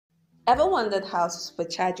Ever wondered how to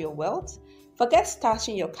supercharge your wealth? Forget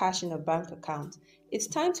stashing your cash in a bank account. It's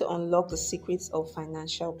time to unlock the secrets of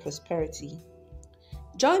financial prosperity.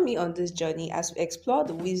 Join me on this journey as we explore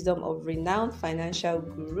the wisdom of renowned financial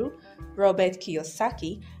guru Robert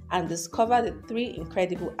Kiyosaki and discover the three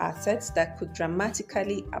incredible assets that could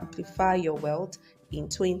dramatically amplify your wealth in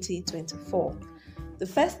 2024. The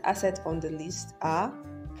first asset on the list are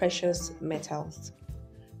precious metals.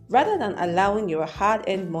 Rather than allowing your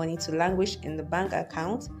hard-earned money to languish in the bank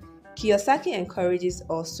account, Kiyosaki encourages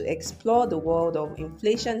us to explore the world of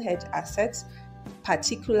inflation-hedged assets,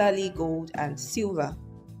 particularly gold and silver.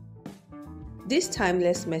 These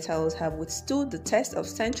timeless metals have withstood the test of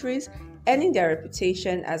centuries, earning their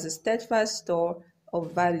reputation as a steadfast store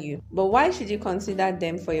of value. But why should you consider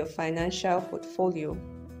them for your financial portfolio?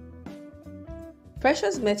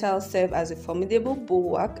 Precious metals serve as a formidable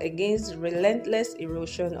bulwark against the relentless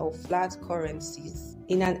erosion of fiat currencies.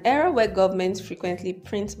 In an era where governments frequently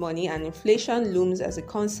print money and inflation looms as a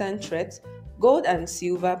constant threat, gold and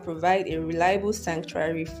silver provide a reliable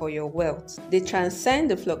sanctuary for your wealth. They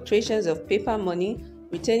transcend the fluctuations of paper money,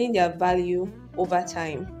 retaining their value over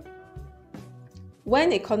time.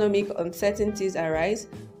 When economic uncertainties arise,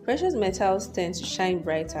 precious metals tend to shine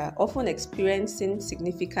brighter, often experiencing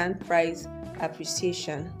significant price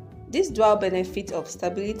appreciation. This dual benefit of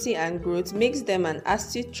stability and growth makes them an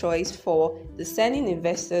astute choice for discerning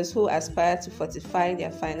investors who aspire to fortify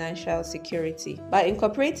their financial security. By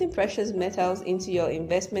incorporating precious metals into your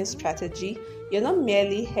investment strategy, you're not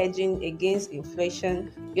merely hedging against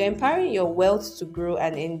inflation, you're empowering your wealth to grow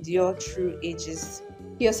and endure through ages.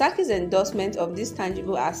 Kiyosaki's endorsement of these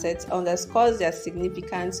tangible assets underscores their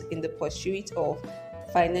significance in the pursuit of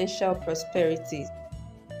financial prosperity.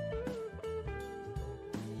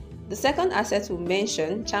 The second asset we'll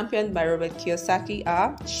mention, championed by Robert Kiyosaki,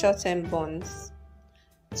 are short-term bonds.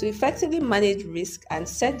 To effectively manage risk and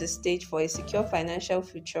set the stage for a secure financial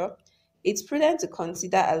future, it's prudent to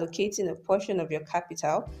consider allocating a portion of your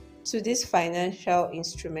capital to these financial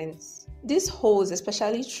instruments. This holds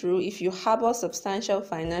especially true if you harbor substantial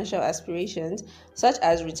financial aspirations, such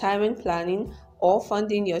as retirement planning or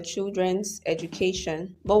funding your children's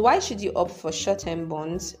education. But why should you opt for short-term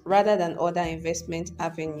bonds rather than other investment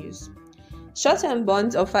avenues? Short-term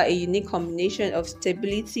bonds offer a unique combination of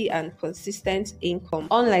stability and consistent income.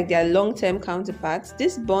 Unlike their long-term counterparts,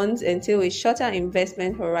 these bonds entail a shorter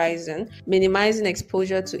investment horizon, minimizing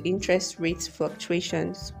exposure to interest rate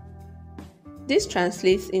fluctuations. This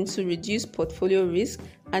translates into reduced portfolio risk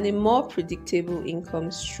and a more predictable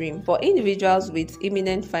income stream. For individuals with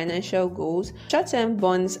imminent financial goals, short-term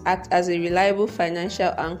bonds act as a reliable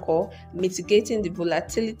financial anchor, mitigating the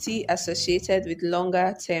volatility associated with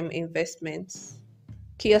longer-term investments.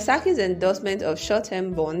 Kiyosaki's endorsement of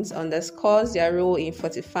short-term bonds underscores their role in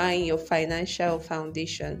fortifying your financial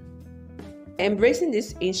foundation. Embracing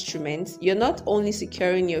these instruments, you're not only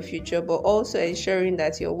securing your future but also ensuring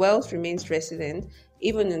that your wealth remains resilient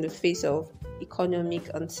even in the face of economic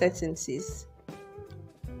uncertainties.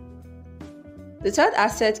 The third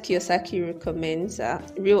asset Kiyosaki recommends are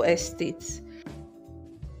real estate.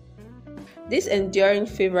 This enduring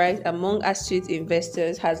favorite among astute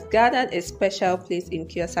investors has gathered a special place in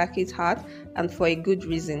Kiyosaki's heart, and for a good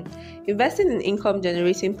reason. Investing in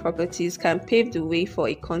income-generating properties can pave the way for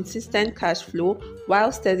a consistent cash flow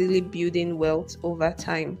while steadily building wealth over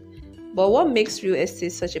time. But what makes real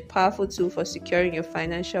estate such a powerful tool for securing your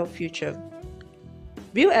financial future?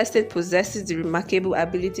 Real estate possesses the remarkable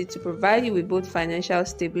ability to provide you with both financial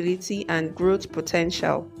stability and growth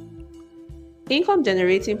potential.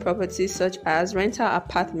 Income-generating properties such as rental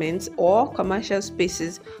apartments or commercial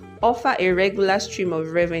spaces offer a regular stream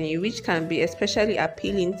of revenue, which can be especially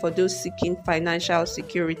appealing for those seeking financial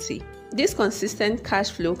security. This consistent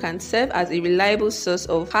cash flow can serve as a reliable source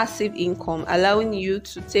of passive income, allowing you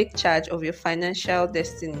to take charge of your financial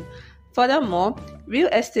destiny. Furthermore, real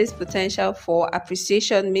estate's potential for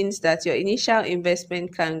appreciation means that your initial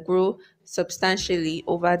investment can grow substantially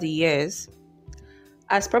over the years.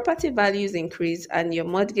 As property values increase and your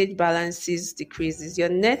mortgage balances decreases, your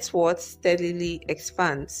net worth steadily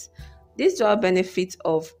expands. This dual benefit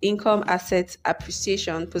of income asset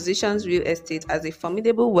appreciation positions real estate as a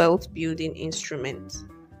formidable wealth building instrument.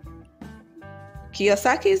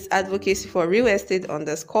 Kiyosaki's advocacy for real estate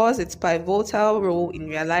underscores its pivotal role in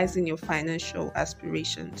realizing your financial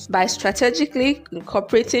aspirations. By strategically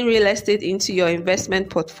incorporating real estate into your investment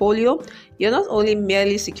portfolio, you're not only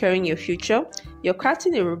merely securing your future, you're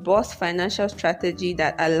crafting a robust financial strategy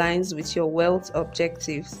that aligns with your wealth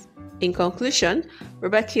objectives. In conclusion,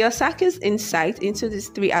 Robert Kiyosaki's insight into these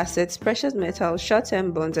three assets, precious metals,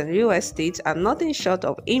 short-term bonds, and real estate, are nothing short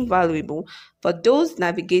of invaluable for those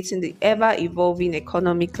navigating the ever-evolving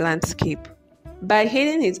economic landscape. By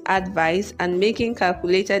heeding his advice and making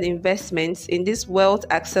calculated investments in these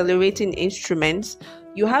wealth-accelerating instruments,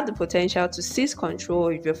 you have the potential to seize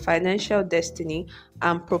control of your financial destiny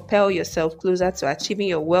and propel yourself closer to achieving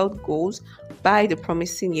your wealth goals by the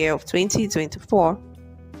promising year of 2024.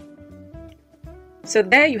 So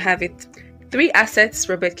there you have it. 3 assets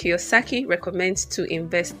Robert Kiyosaki recommends to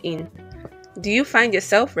invest in. Do you find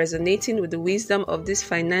yourself resonating with the wisdom of this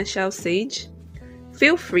financial sage?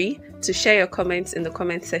 Feel free to share your comments in the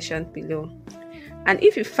comment section below. And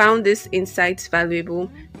if you found this insights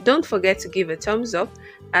valuable, don't forget to give a thumbs up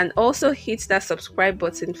and also hit that subscribe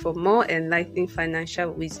button for more enlightening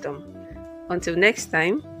financial wisdom. Until next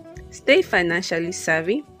time, stay financially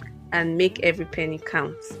savvy and make every penny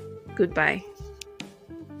count. Goodbye.